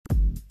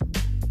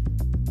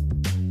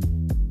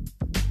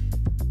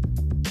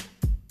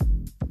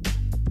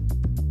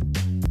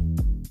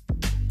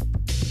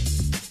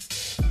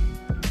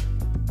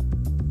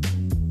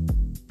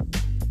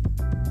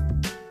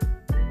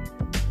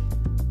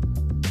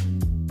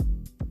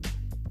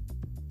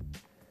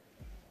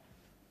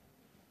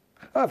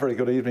A very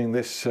good evening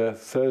this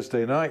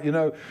Thursday night. You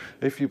know,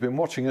 if you've been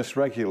watching us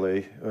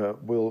regularly,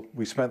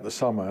 we spent the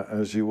summer,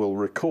 as you will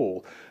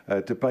recall,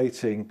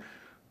 debating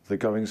the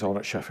goings-on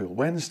at Sheffield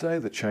Wednesday,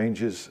 the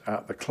changes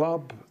at the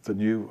club, the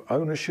new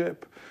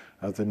ownership,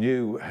 the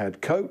new head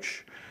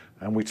coach,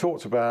 and we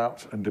talked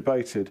about and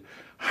debated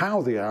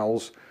how the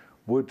Owls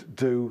would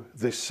do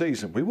this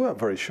season. We weren't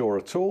very sure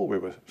at all. We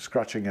were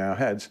scratching our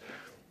heads.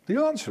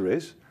 The answer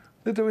is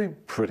they're doing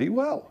pretty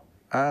well.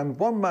 And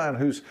one man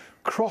who's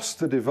crossed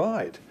the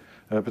divide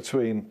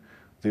between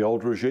the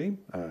old regime,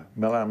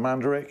 Milan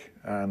Mandaric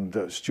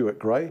and Stuart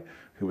Gray,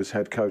 who was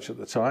head coach at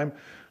the time,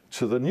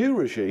 to the new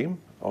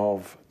regime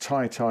of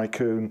Thai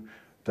tycoon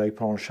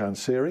Dapon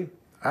Chansiri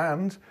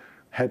and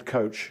head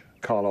coach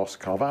Carlos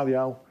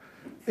Carvalhal,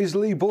 is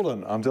Lee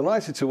Bullen. I'm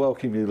delighted to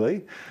welcome you,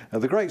 Lee.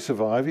 The great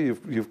survivor,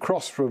 you've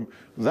crossed from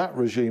that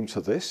regime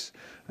to this.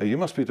 You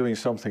must be doing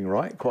something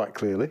right, quite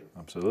clearly.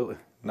 Absolutely.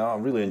 No,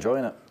 I'm really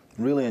enjoying it.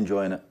 Really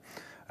enjoying it.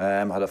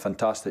 Had a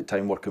fantastic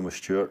time working with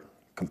Stuart.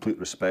 Complete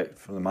respect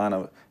for the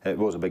man. It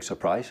was a big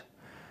surprise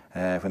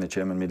when the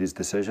chairman made his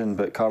decision,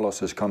 but Carlos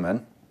has come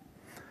in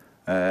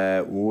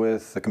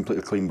with a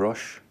completely clean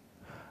brush,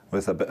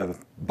 with a bit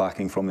of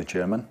backing from the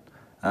chairman,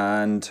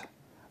 and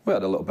we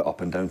had a little bit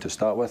up and down to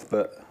start with,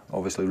 but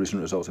obviously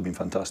recent results have been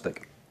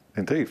fantastic.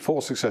 Indeed,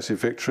 4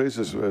 successive victories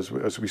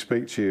as we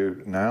speak to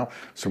you now.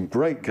 Some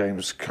great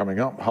games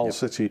coming up. Hull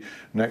City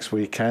next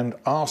weekend.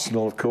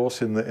 Arsenal, of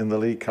course, in the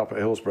League Cup at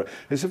Hillsborough.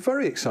 It's a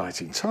very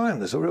exciting time.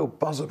 There's a real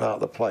buzz about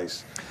the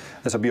place.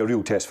 This will be a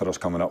real test for us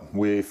coming up.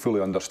 We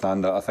fully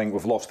understand that. I think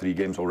we've lost 3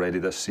 games already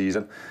this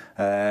season.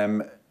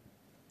 2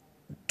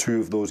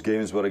 of those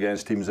games were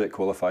against teams that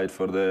qualified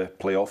for the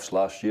playoffs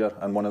last year,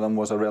 and one of them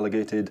was a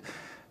relegated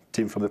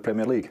team from the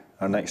Premier League.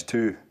 Our next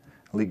 2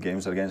 league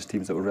games are against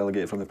teams that were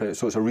relegated from the Premier League.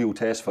 So it's a real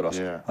test for us.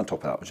 Yeah. On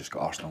top of that, we've just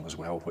got Arsenal as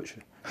well, which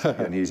is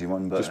an easy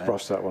one. But, just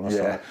brush that one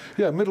aside.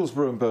 Yeah,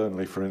 Middlesbrough and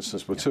Burnley, for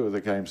instance, were 2 of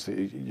the games that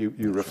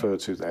you referred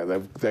to there.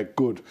 They're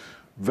good,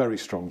 very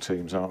strong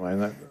teams, aren't they?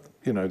 And that,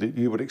 you know,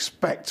 you would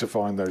expect to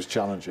find those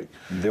challenging.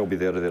 They'll be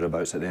there or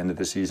thereabouts at the end of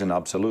the season,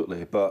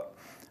 absolutely. But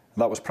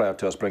that was prior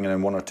to us bringing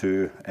in 1 or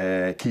 2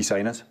 key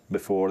signings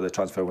before the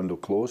transfer window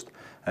closed.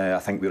 I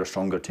think we're a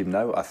stronger team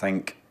now. I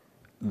think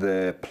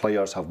the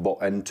players have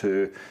bought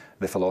into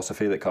the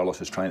philosophy that Carlos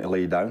is trying to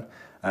lay down,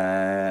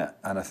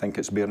 and I think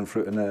it's bearing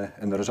fruit in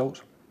the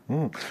results.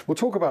 We'll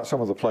talk about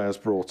some of the players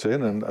brought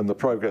in and the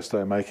progress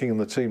they're making and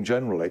the team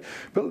generally.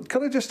 But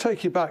can I just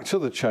take you back to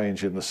the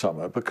change in the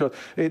summer? Because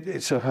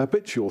it's a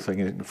habitual thing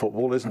in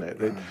football, isn't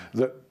it?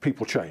 That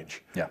people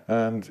change. Yeah.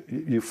 And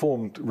you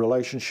formed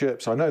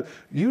relationships. I know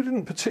you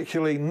didn't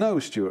particularly know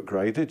Stuart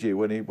Gray, did you,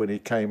 when he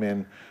came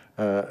in?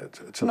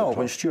 No,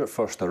 when Stuart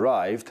first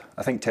arrived,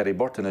 I think Terry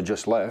Burton had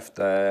just left,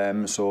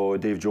 so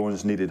Dave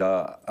Jones needed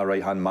a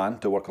right-hand man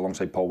to work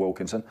alongside Paul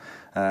Wilkinson,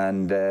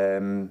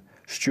 and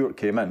Stuart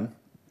came in,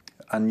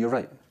 and you're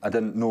right, I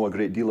didn't know a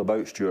great deal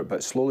about Stuart,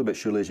 but slowly but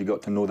surely as you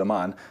got to know the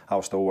man, I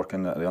was still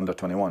working at the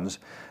under-21s,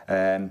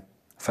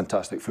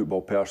 fantastic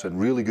football person,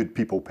 really good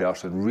people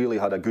person, really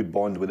had a good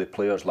bond with the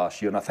players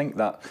last year, and I think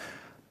that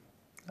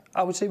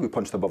I would say we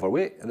punched above our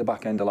weight at the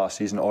back end of last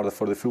season, or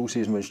for the full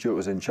season when Stuart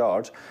was in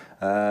charge.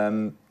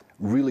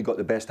 Really got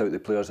the best out of the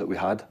players that we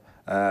had,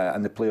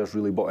 and the players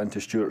really bought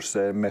into Stuart's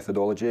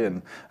methodology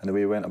and the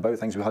way he went about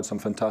things. We had some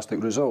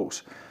fantastic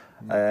results.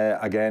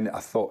 Again, I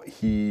thought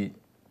he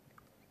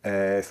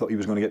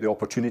was going to get the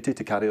opportunity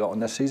to carry that on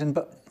this season,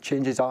 but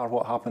changes are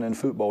what happen in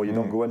football. You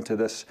don't go into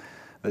this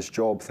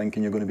job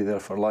thinking you're going to be there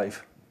for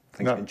life.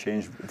 Things can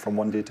change from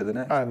one day to the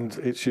next. And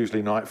it's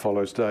usually night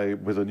follows day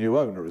with a new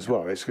owner as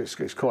well.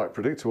 It's quite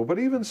predictable. But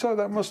even so,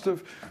 that must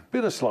have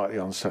been a slightly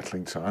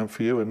unsettling time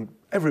for you and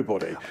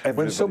everybody.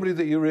 When somebody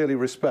that you really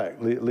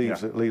respect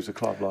leaves a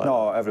club like that.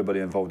 No, everybody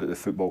involved at the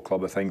football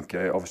club. I think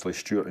obviously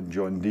Stuart and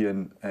John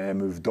Dean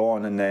moved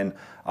on, and then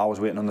I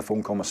was waiting on the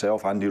phone call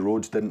myself. Andy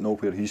Rhodes didn't know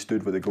where he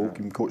stood with the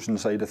goalkeeping coaching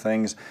side of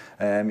things.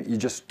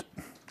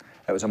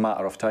 It was a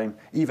matter of time.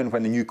 Even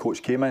when the new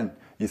coach came in,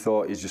 you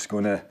thought he's just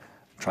going to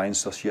try and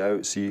suss you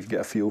out, see if you get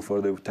a feel for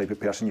the type of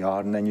person you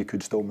are, and then you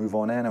could still move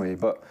on anyway.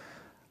 But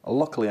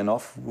luckily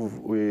enough,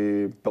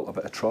 we built a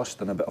bit of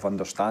trust and a bit of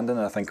understanding,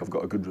 and I think I've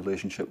got a good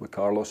relationship with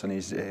Carlos and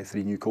his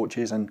 3 new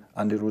coaches, and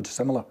Andy Rhodes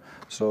similar.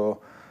 So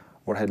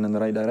we're heading in the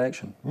right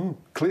direction.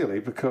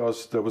 Clearly,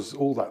 because there was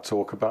all that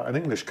talk about an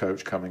English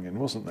coach coming in,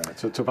 wasn't there,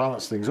 to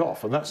balance things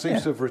off, and that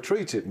seems to have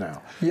retreated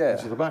now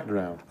into the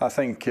background. I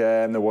think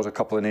there was a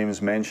couple of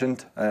names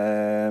mentioned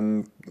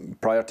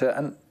prior to it,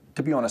 and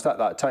to be honest, at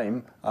that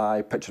time,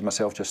 I pictured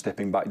myself just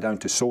stepping back down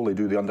to solely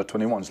do the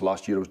under-21s.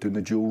 Last year I was doing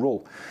the dual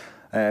role,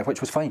 which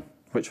was fine.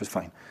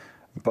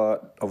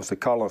 But obviously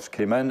Carlos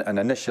came in and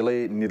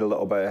initially needed a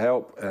little bit of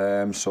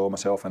help, so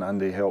myself and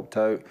Andy helped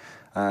out.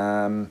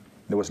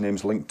 There was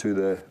names linked to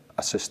the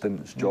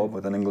assistant's job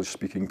with an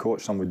English-speaking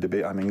coach. Some would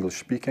debate I'm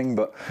English-speaking,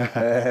 but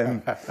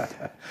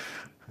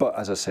but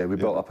as I say, we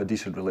built up a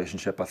decent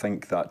relationship. I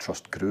think that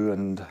trust grew,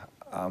 and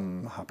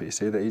I'm happy to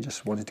say that he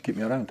just wanted to keep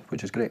me around,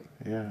 which is great.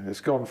 Yeah,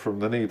 it's gone from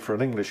the need for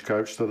an English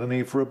coach to the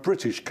need for a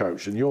British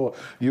coach, and you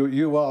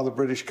are the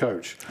British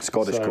coach.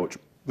 Scottish coach.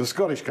 The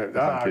Scottish coach.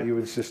 You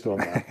insist on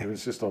that. You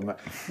insist on that.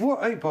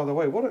 What? Hey, by the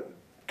way, what a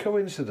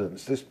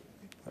coincidence! This.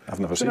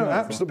 I've never seen that. It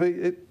happens to be.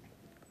 It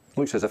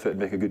looks as if it'd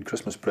make a good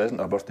Christmas present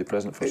or birthday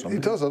present for somebody.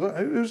 It does. I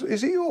don't.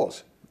 Is it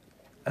yours?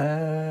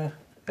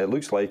 It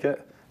looks like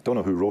it. Don't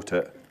know who wrote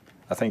it.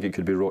 I think it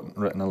could be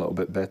written a little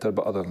bit better,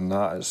 but other than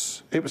that,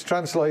 it was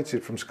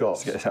translated from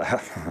Scots. It's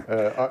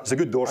a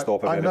good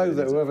doorstop. I know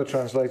that whoever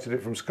translated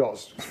it from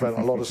Scots spent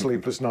a lot of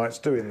sleepless nights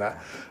doing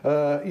that.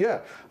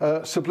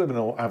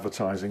 Subliminal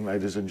advertising,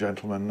 ladies and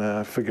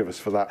gentlemen. Forgive us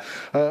for that.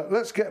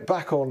 Let's get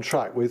back on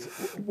track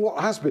with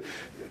what has been.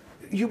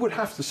 You would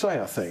have to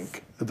say, I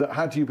think, that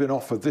had you been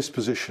offered this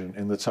position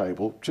in the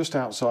table, just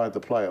outside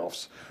the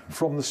playoffs,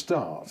 from the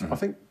start, I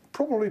think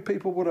probably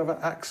people would have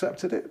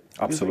accepted it.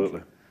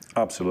 Absolutely.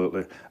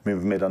 Absolutely. I mean,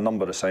 we've made a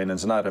number of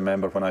signings, and I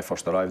remember when I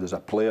first arrived as a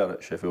player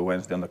at Sheffield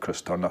Wednesday under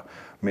Chris Turner,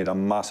 made a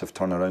massive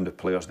turnaround of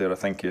players there. I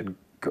think he had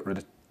got rid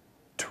of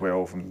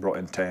 12 and brought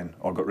in 10,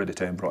 or got rid of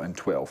 10, brought in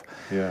 12.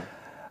 Yeah.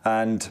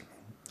 And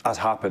as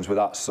happens with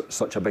that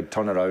such a big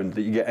turnaround,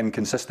 that you get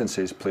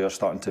inconsistencies, players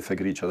starting to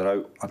figure each other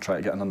out and try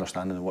to get an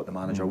understanding of what the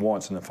manager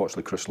wants. And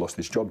unfortunately, Chris lost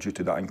his job due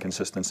to that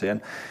inconsistency.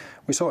 And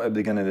we saw it at the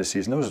beginning of the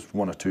season. There was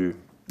one or two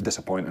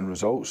disappointing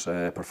results,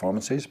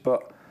 performances,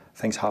 but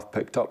things have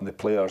picked up, and the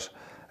players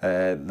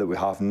that we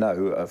have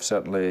now have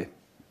certainly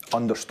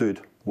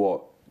understood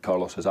what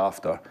Carlos is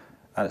after,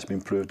 and it's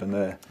been proved in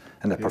the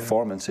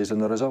performances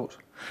and the results.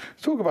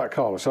 Talk about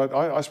Carlos.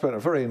 I spent a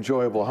very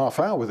enjoyable half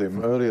hour with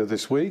him earlier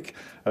this week.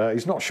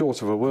 He's not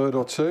short of a word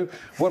or two.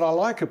 What I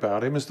like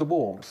about him is the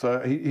warmth.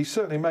 He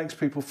certainly makes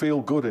people feel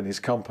good in his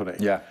company.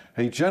 Yeah.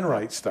 He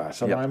generates that,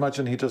 and I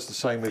imagine he does the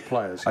same with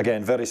players.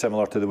 Again, very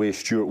similar to the way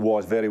Stuart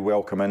was, very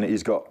welcoming.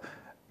 He's got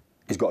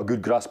a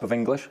good grasp of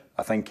English.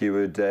 I think he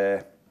would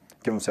give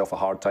himself a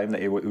hard time,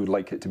 that he would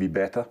like it to be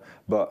better.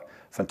 But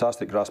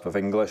fantastic grasp of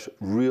English,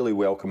 really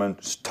welcoming.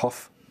 It's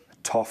tough.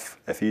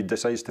 If he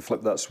decides to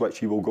flip that switch,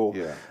 he will go.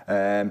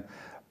 Yeah.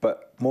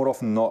 But more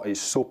often than not, he's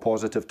so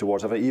positive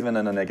towards everything. Even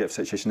in a negative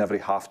situation, every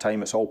half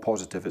time, it's all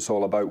positive. It's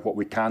all about what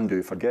we can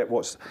do. Forget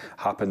what's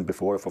happened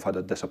before. If we've had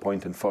a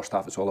disappointing first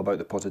half, it's all about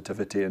the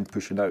positivity and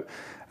pushing out.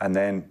 And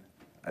then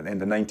at the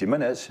end of 90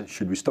 minutes,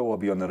 should we still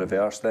be on the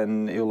reverse,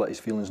 then he'll let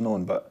his feelings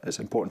known. But it's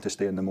important to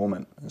stay in the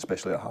moment,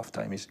 especially at half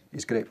time.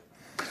 He's great.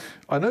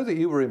 I know that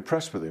you were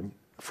impressed with him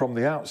from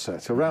the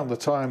outset, around the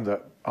time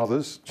that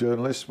others,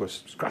 journalists, were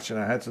scratching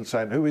their heads and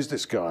saying, "Who is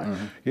this guy?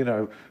 You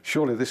know,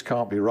 surely this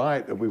can't be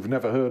right. We've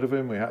never heard of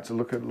him. We had to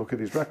look at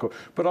his record."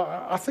 But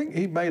I think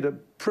he made a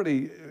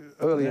pretty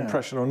early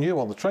impression on you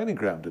on the training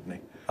ground, didn't he?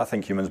 I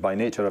think humans by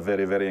nature are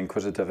very, very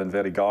inquisitive and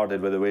very guarded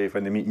with the way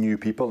when they meet new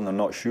people and they're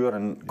not sure,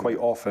 and quite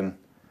often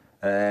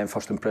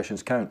first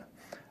impressions count.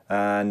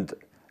 And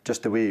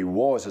just the way he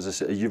was, as I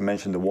said, you've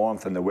mentioned the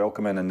warmth and the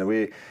welcoming, and the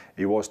way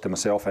he was to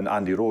myself and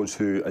Andy Rhodes,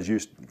 who, as you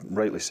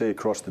rightly say,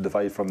 crossed the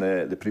divide from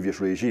the previous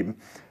regime.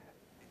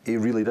 He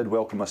really did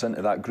welcome us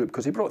into that group,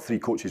 because he brought 3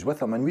 coaches with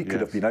him, and we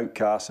could have been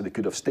outcast and they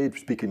could have stayed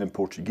speaking in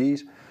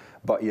Portuguese,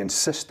 but he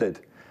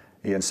insisted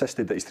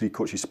that his 3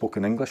 coaches spoke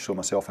in English, so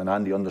myself and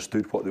Andy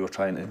understood what they were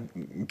trying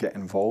to get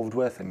involved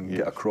with and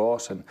get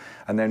across. And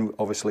then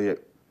obviously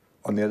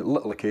on the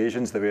little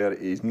occasions where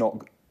he's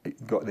not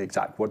got the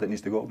exact word that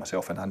needs to go,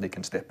 myself and Andy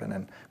can step in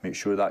and make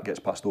sure that gets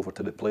passed over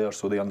to the players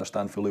so they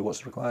understand fully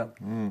what's required.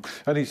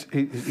 And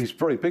he's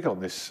very big on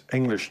this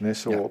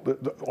Englishness,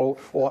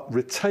 or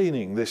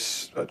retaining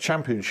this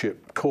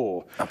championship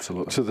core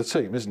to the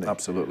team, isn't he?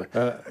 Absolutely.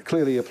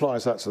 Clearly he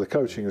applies that to the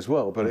coaching as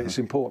well, but it's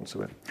important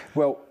to him.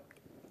 Well,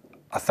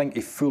 I think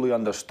he fully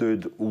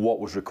understood what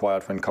was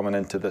required when coming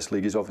into this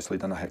league. He's obviously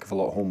done a heck of a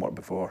lot of homework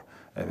before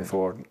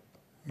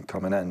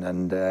coming in,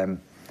 and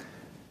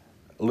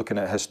looking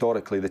at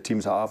historically, the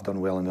teams that have done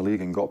well in the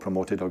league and got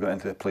promoted or got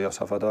into the playoffs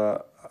have had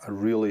a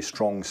really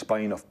strong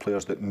spine of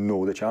players that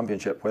know the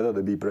championship, whether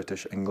they be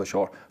British, English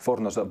or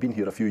foreigners that have been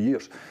here a few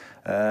years.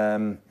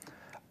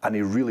 And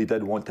he really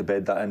did want to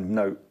bed that in.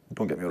 Now,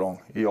 don't get me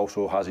wrong, he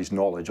also has his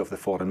knowledge of the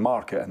foreign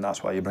market, and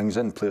that's why he brings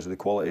in players of the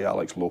quality,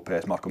 Alex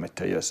Lopez, Marco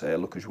Mateus,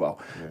 Lucas João,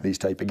 these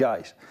type of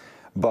guys.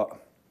 But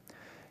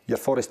your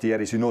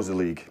Forestieris, who knows the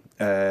league,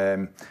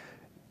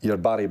 your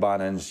Barry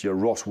Bannons, your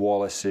Ross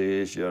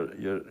Wallaces,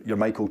 your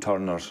Michael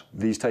Turners,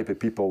 these type of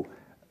people,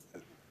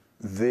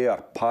 they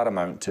are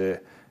paramount to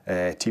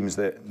teams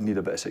that need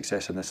a bit of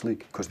success in this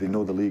league, because they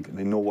know the league,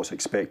 they know what's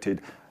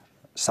expected.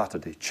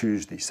 Saturday,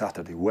 Tuesday,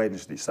 Saturday,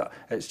 Wednesday,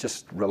 it's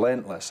just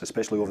relentless,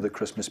 especially over the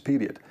Christmas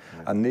period.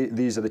 And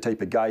these are the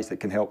type of guys that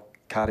can help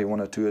carry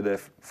one or two of the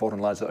foreign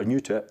lads that are new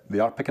to it. They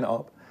are picking it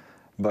up.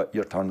 But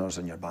your Turners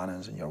and your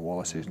Bannons and your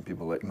Wallaces and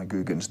people like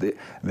McGugans,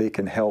 they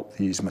can help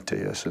these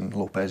Mateus and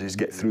Lopez's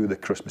get through the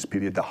Christmas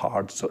period, the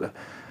hard sort of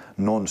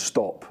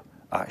non-stop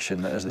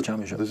action that is the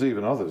Championship. There's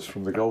even others,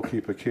 from the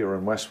goalkeeper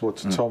Kieran Westwood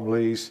to Tom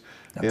Lees.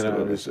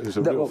 Absolutely. Is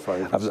a real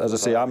favourite. As I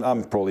say,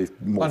 I'm probably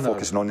more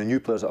focusing on the new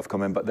players that have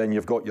come in, but then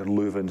you've got your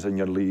Louvens and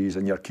your Lees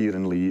and your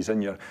Kieran Lees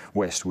and your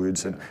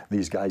Westwoods and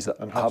these guys that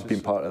have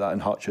been part of that,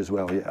 and Hutch as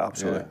well. Yeah,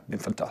 absolutely. Been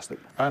fantastic.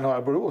 And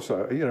but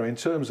also, in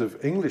terms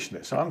of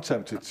Englishness, I'm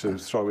tempted to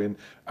throw in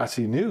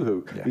Ati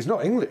Nuhu. Yeah. He's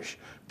not English,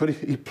 but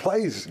he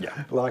plays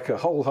like a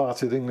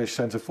wholehearted English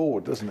centre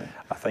forward, doesn't he?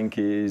 I think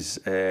he's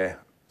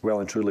well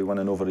and truly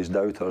winning over his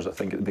doubters. I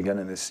think at the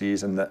beginning of the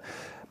season that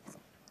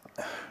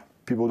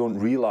people don't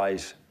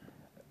realise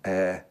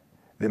the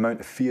amount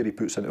of fear he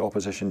puts into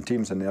opposition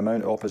teams and the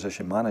amount of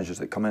opposition managers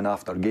that come in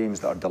after games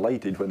that are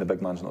delighted when the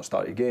big man's not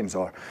started games,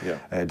 or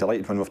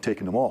delighted when we've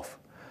taken them off.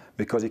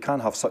 Because he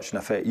can have such an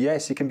effect.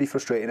 Yes, he can be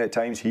frustrating at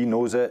times. He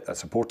knows it. The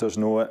supporters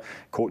know it.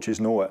 Coaches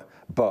know it.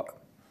 But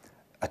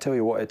I tell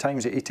you what, at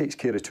times he takes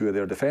care of two of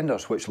their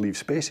defenders, which leaves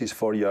spaces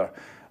for your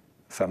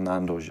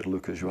Fernandos, your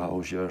Lucas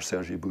Joaos, your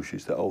Sergi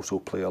Bushes that also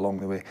play along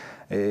the way.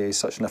 He's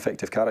such an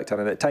effective character,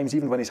 and at times,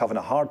 even when he's having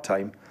a hard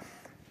time,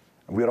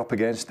 we're up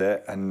against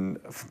it, and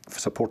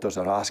supporters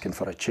are asking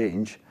for a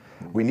change.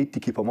 We need to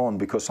keep him on,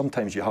 because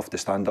sometimes you have to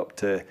stand up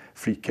to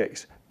free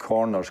kicks,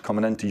 corners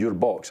coming into your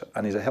box,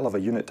 and he's a hell of a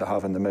unit to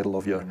have in the middle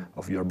of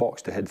your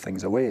box to head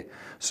things away.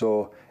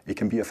 So he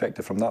can be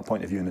effective from that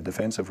point of view in a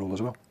defensive role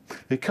as well.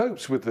 He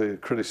copes with the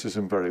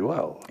criticism very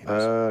well,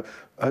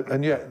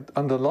 and yet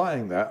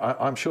underlying that,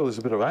 I'm sure there's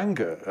a bit of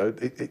anger,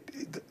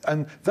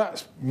 and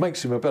that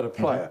makes him a better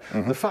player.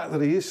 The fact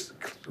that he is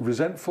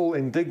resentful,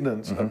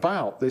 indignant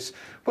about this,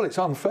 well, it's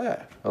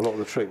unfair, a lot of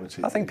the treatment.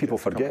 I think people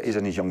forget he's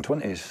in his young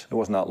 20s. It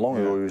wasn't that long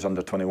ago he was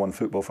under 21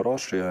 football for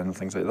Austria and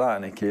things like that,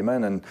 and he came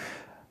in, and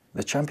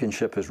the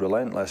Championship is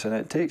relentless, and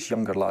it takes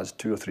younger lads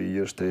 2 or 3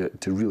 years to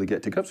really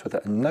get to grips with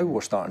it. And now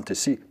we're starting to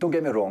see, don't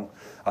get me wrong,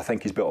 I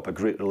think he's built up a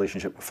great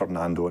relationship with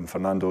Fernando, and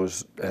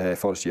Fernando's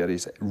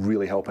Forestieri's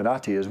really helping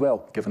Ati as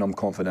well, giving him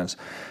confidence.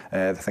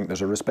 I think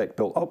there's a respect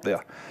built up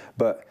there.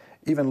 But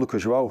even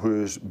Lucas Joao,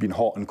 who's been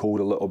hot and cold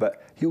a little bit,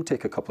 he'll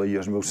take a couple of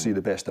years and we'll see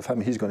the best of him.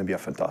 He's going to be a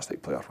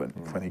fantastic player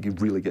when he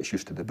really gets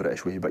used to the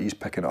British way, but he's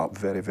picking it up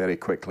very, very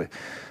quickly.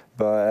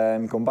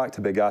 But going back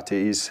to Big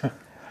Ati, he's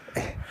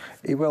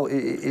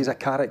a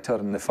character,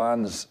 and the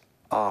fans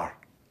are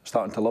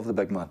starting to love the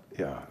big man.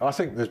 Yeah, I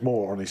think there's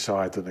more on his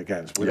side than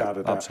against, without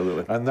a doubt.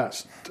 Absolutely. And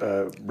that's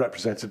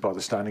represented by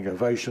the standing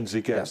ovations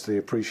he gets, the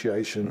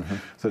appreciation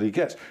that he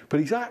gets. But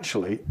he's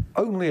actually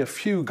only a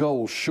few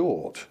goals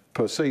short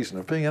per season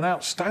of being an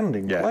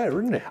outstanding player,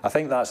 isn't he? I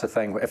think that's the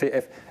thing.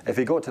 If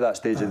he got to that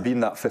stage of being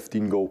that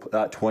 15-goal,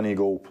 that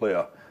 20-goal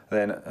player,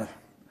 then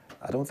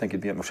I don't think he'd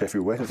be at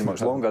Sheffield Wednesday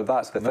much longer.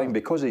 That's the thing,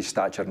 because of his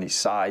stature and his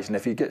size, and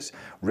if he gets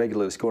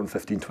regularly scoring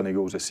 15, 20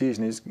 goals a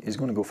season, he's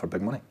going to go for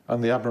big money.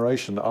 And the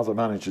admiration that other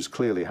managers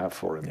clearly have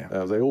for him.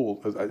 They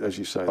all, as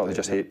you say... they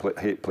just hate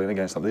playing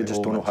against him. They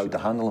just don't know how to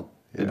handle him.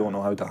 They don't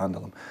know how to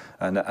handle him.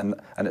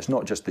 And it's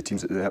not just the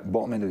teams at the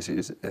bottom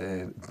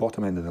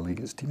end of the league,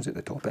 it's teams at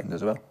the top end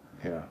as well.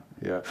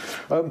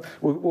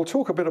 We'll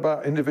talk a bit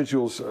about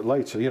individuals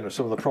later,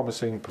 some of the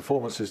promising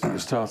performances that we're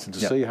starting to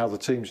see, how the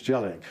team's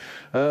gelling.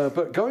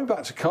 But going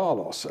back to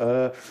Carlos,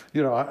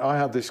 I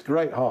had this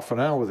great half an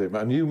hour with him,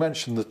 and you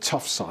mentioned the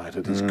tough side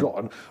that he's got.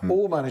 And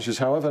all managers,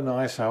 however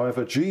nice,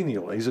 however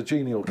genial, he's a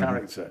genial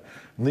character,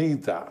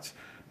 need that.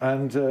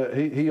 And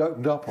he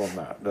opened up on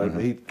that.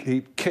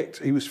 He kicked.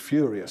 He was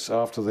furious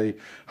after the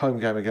home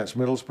game against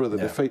Middlesbrough, the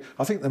defeat.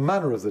 I think the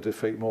manner of the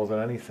defeat more than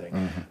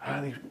anything.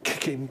 And he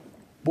kicking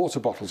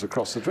water bottles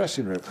across the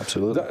dressing room.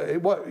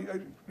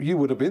 Absolutely. You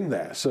would have been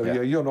there, so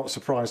you're not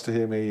surprised to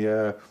hear me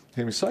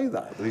say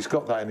that. But he's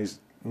got that in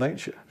his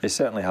nature. He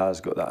certainly has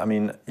got that. I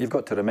mean, you've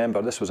got to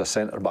remember this was a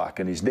centre back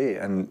in his day,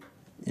 and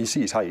you see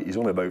his height. He's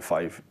only about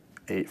 5'8",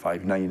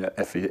 5'9",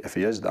 if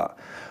he is that.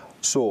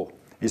 So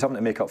he's having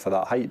to make up for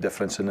that height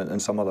difference in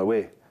some other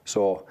way.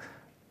 So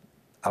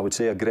I would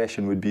say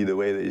aggression would be the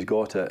way that he's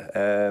got it.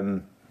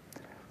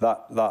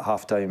 That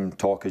half-time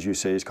talk, as you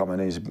say, is coming.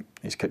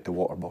 He's kicked the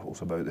water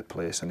bottles about the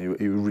place, and he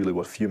really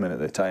was fuming at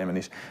the time. And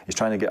he's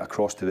trying to get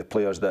across to the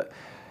players that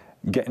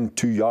getting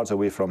 2 yards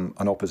away from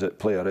an opposite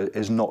player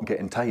is not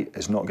getting tight,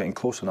 is not getting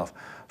close enough.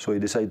 So he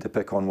decided to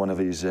pick on one of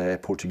his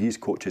Portuguese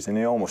coaches, and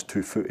he almost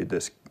two-footed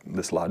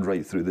this lad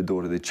right through the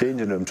door of the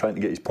changing room, trying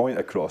to get his point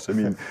across. I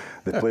mean,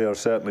 the player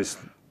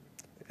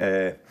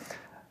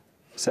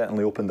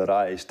certainly opened their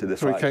eyes to the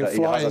fact that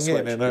he has a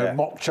switch. In a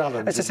mock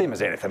challenge. It's the same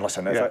as anything.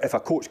 Listen, if a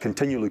coach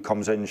continually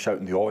comes in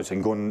shouting the odds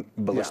and going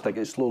ballistic,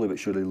 it slowly but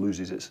surely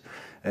loses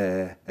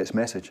its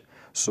message.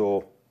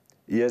 So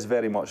he is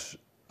very much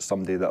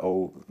somebody that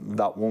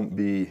won't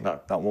be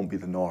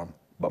the norm.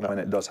 But when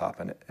it does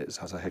happen, it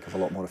has a heck of a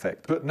lot more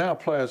effect. But now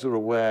players are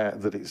aware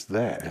that it's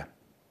there. Yeah.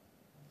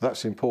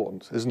 That's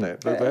important, isn't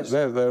it?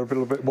 They're a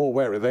little bit more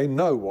wary. They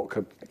know what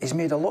could... He's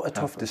made a lot of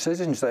tough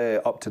decisions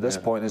up to this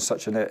point in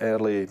such an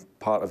early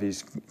part of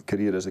his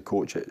career as a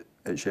coach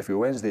at Sheffield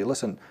Wednesday.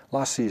 Listen,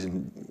 last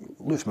season,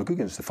 Lewis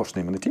McGugan's the first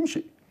name on the team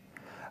sheet.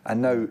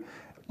 And now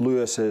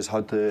Lewis has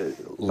had to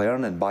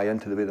learn and buy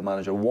into the way the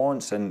manager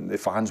wants, and the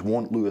fans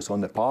want Lewis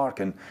on the park.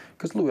 And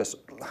because Lewis,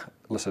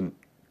 listen,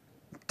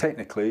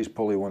 technically he's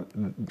probably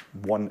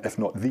one, if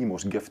not the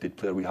most gifted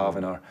player we have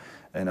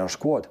in our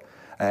squad.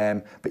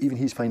 But even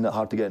he's finding it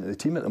hard to get into the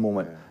team at the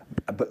moment.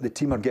 Yeah. But the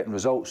team are getting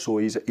results, so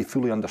he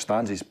fully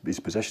understands his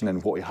position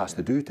and what he has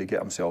to do to get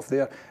himself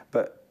there.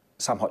 But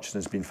Sam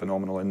Hutchinson's been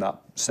phenomenal in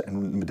that sitting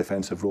in the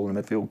defensive role in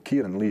midfield.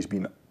 Kieran Lee's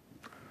been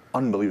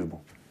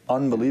unbelievable,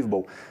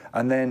 unbelievable.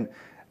 And then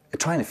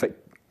trying to fit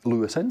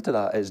Lewis into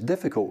that is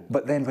difficult.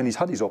 But then when he's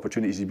had his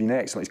opportunities, he's been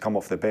excellent. He's come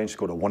off the bench,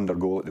 scored a wonder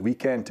goal at the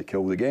weekend to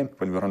kill the game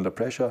when we were under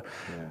pressure.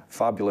 Yeah.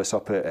 Fabulous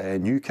up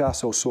at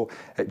Newcastle. So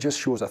it just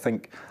shows, I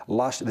think,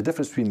 the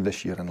difference between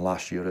this year and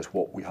last year is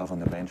what we have on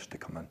the bench to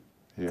come in.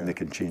 Yeah. And they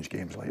can change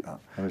games like that.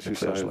 And as you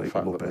say, the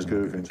fact that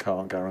McGugan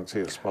can't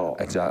guarantee a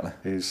spot. Exactly.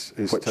 Is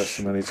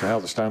testimony to how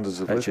the standards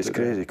have lifted. Which is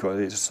crazy, because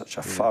he's such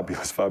a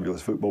fabulous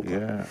football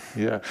player.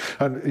 Yeah, yeah.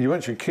 And you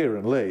mentioned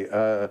Kieran Lee.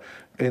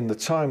 In the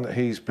time that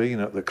he's been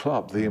at the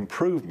club, the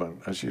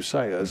improvement, as you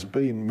say, has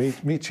been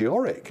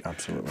meteoric.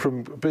 Absolutely.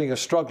 From being a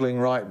struggling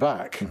right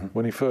back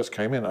when he first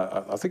came in,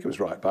 I think it was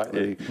right back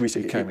that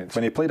he came in.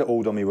 When he played at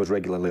Oldham, he was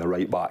regularly a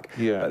right back.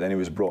 Yeah. But then he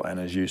was brought in,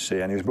 as you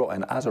say, and he was brought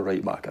in as a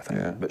right back, I think.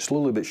 Yeah. But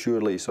slowly but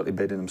surely, he's sort of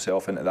bedding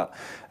himself into that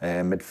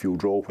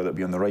midfield role, whether it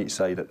be on the right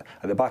side. At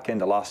the back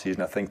end of last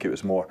season, I think it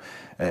was more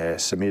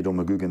Semedo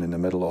McGugan in the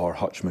middle or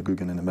Hutch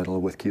McGugan in the middle,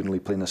 with Kieran Lee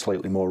playing a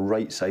slightly more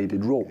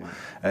right-sided role.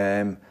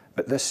 Yeah.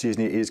 But this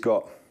season he's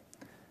got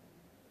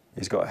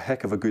a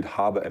heck of a good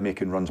habit of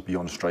making runs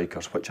beyond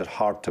strikers, which is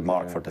hard to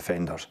mark for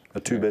defenders.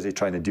 They're too busy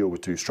trying to deal with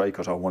two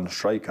strikers or one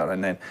striker,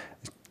 and then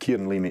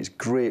Kieran Lee makes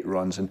great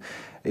runs, and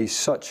he's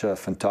such a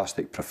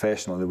fantastic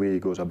professional in the way he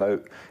goes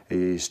about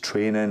his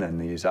training and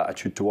his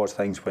attitude towards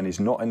things. When he's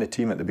not in the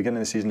team at the beginning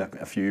of the season,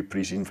 a few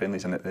pre-season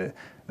friendlies, and at the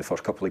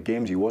first couple of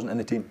games he wasn't in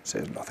the team,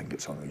 says nothing,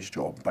 gets on his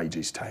job, bides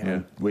his time,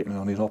 and waiting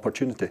on his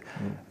opportunity.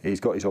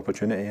 He's got his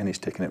opportunity and he's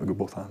taking it with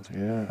both hands.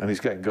 Yeah, and he's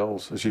getting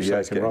goals, as you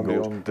say. He got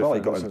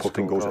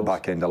important goals at the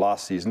back end of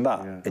last season.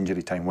 That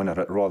injury time winner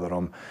at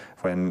Rotherham,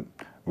 when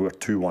we were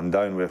 2-1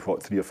 down with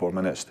 3 or 4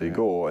 minutes to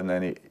go, and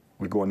then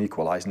we go and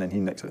equalise, and then he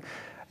nicks it.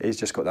 He's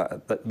just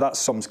got that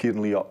sums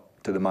Kieran Lee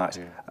up to the match.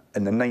 Yeah.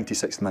 In the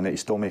 96th minute,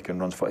 he's still making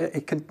runs for it.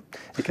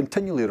 He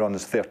continually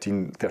runs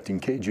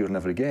 13k during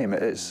every game.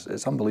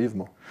 It's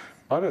unbelievable.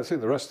 I don't think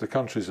the rest of the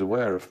country's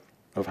aware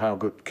of how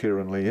good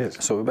Kieran Lee is.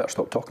 So we better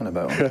stop talking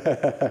about him.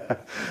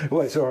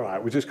 Well, it's all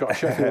right. We just got a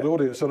Sheffield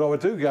audience, although I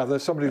do gather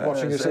somebody's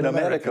watching us in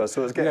America.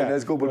 So it's getting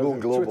it's going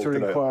global.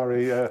 Twitter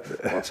inquiry.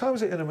 What time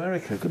is it in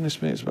America? Goodness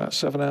me, it's about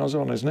 7 hours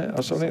on, isn't it?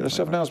 Or something.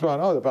 7 hours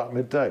behind. Oh, about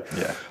midday.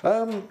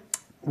 Yeah.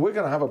 We're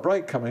going to have a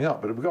break coming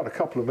up, but we've got a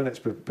couple of minutes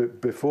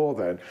before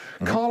then.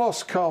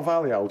 Carlos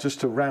Carvalho, just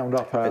to round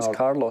up our... It's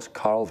Carlos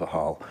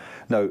Carvajal.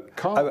 Now,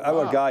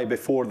 our guy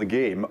before the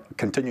game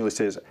continually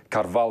says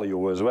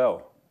Carvalho as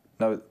well.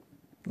 Now,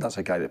 that's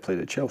a guy that played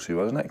at Chelsea,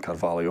 wasn't it?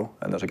 Carvalho.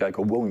 And there's a guy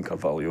called William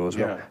Carvalho as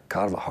well.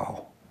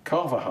 Carvajal.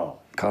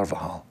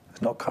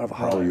 It's not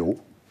Carvalho. Right.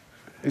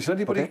 Is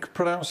anybody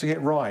pronouncing it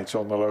right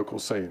on the local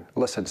scene?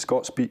 Listen,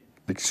 Scots speak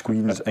the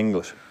Queen's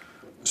English,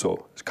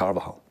 so it's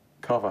Carvajal.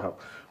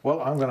 Well,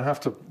 I'm going to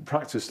have to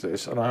practice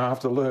this, and I have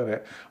to learn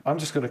it. I'm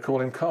just going to call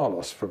him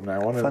Carlos from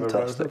now on.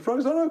 Fantastic.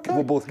 Is that okay?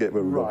 We'll both get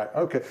where we're right.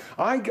 Okay.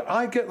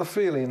 I get the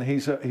feeling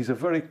he's a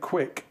very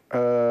quick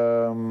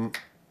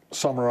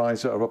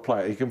summariser of a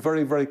player. He can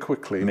very, very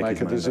quickly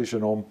make a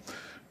decision on,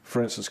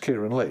 for instance,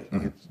 Kieran Lee.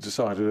 He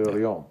decided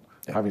early on,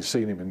 having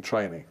seen him in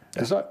training.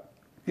 Is that,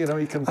 he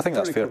can... I think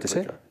that's fair to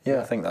say.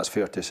 Yeah, I think that's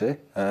fair to say.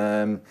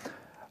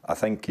 I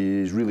think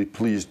he's really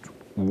pleased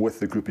with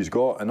the group he's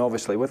got, and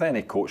obviously with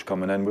any coach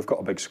coming in, we've got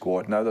a big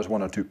squad now. There's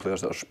 1 or 2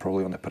 players that are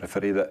probably on the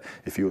periphery that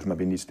he feels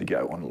maybe needs to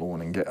get out on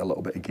loan and get a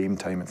little bit of game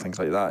time and things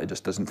like that. He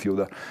just doesn't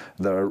feel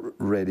they're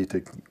ready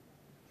to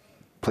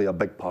play a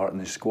big part in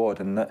the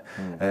squad, and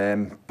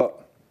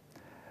but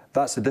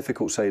that's the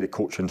difficult side of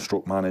coaching,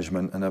 stroke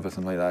management, and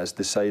everything like that. Is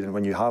deciding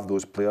when you have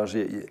those players.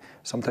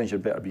 Sometimes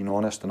you're better being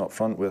honest and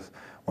upfront with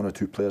 1 or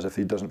 2 players if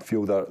he doesn't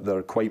feel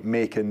they're quite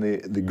making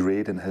the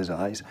grade in his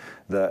eyes.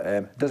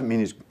 That doesn't mean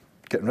he's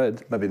getting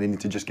rid. Maybe they need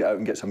to just get out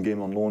and get some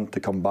game on loan to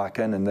come back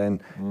in, and then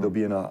they'll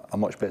be in a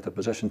much better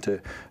position to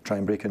try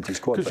and break into the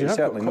squad. But he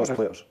certainly knows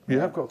players. You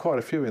have got quite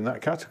a few in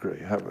that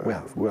category. We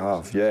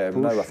have. Yeah.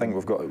 Bush. Now I think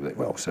we've got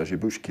Sergio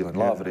Bush, Keelan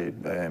Lavery,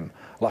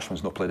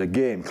 Lashman's not played a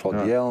game, Claude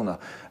Dielna,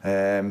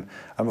 and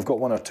we've got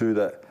 1 or 2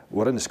 that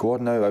were in the squad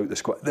now, out the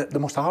squad. The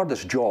most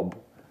hardest job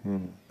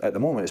at the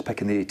moment is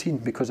picking the 18,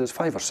 because there's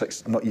 5 or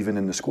 6 not even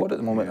in the squad at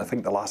the moment. I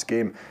think the last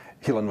game,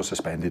 Heelan was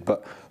suspended,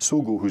 but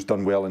Sogo, who's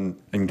done well in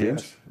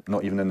games,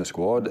 not even in the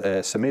squad.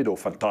 Semedo,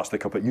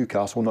 fantastic up at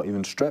Newcastle, not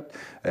even stripped.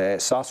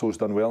 Sasso's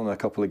done well in a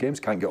couple of games,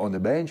 can't get on the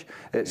bench.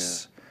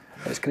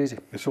 It's crazy.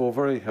 It's all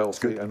very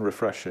healthy and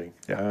refreshing,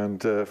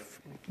 and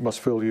must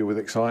fill you with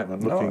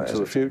excitement looking to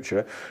the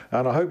future.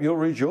 And I hope you'll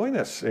rejoin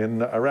us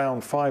in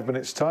around 5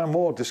 minutes' time.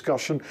 More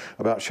discussion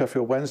about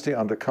Sheffield Wednesday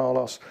under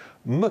Carlos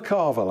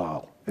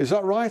McCarvalhal. Is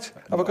that right?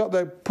 Have I got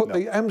to put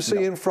the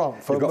MC in front?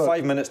 You've got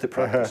 5 minutes to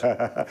practice.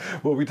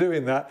 We'll be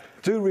doing that.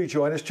 Do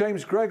rejoin us.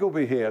 James Gregg will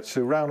be here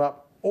to round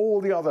up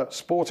all the other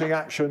sporting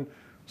action.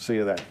 See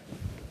you then.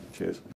 Cheers.